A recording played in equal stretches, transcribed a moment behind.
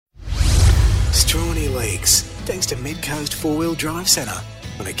Strawny Leaks, thanks to Mid-Coast 4-Wheel Drive Centre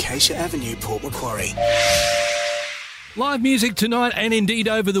on Acacia Avenue, Port Macquarie. Live music tonight and indeed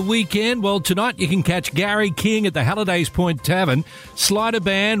over the weekend. Well, tonight you can catch Gary King at the Hallidays Point Tavern, Slider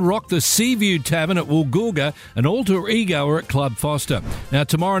Band rock the Seaview Tavern at Woolgoolga, and Alter Ego are at Club Foster. Now,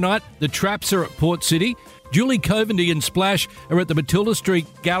 tomorrow night, the Traps are at Port City. Julie Covendy and Splash are at the Matilda Street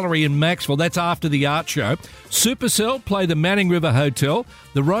Gallery in Maxwell. That's after the art show. Supercell play the Manning River Hotel.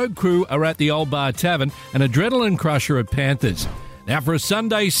 The Road Crew are at the Old Bar Tavern. And Adrenaline Crusher at Panthers. Now for a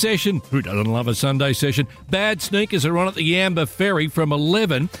Sunday session, who doesn't love a Sunday session? Bad Sneakers are on at the Amber Ferry from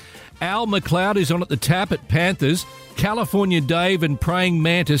 11. Al McLeod is on at the Tap at Panthers. California Dave and Praying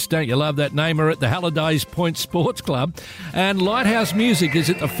Mantis, don't you love that name, are at the Hallidays Point Sports Club. And Lighthouse Music is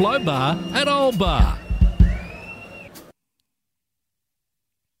at the Flow Bar at Old Bar.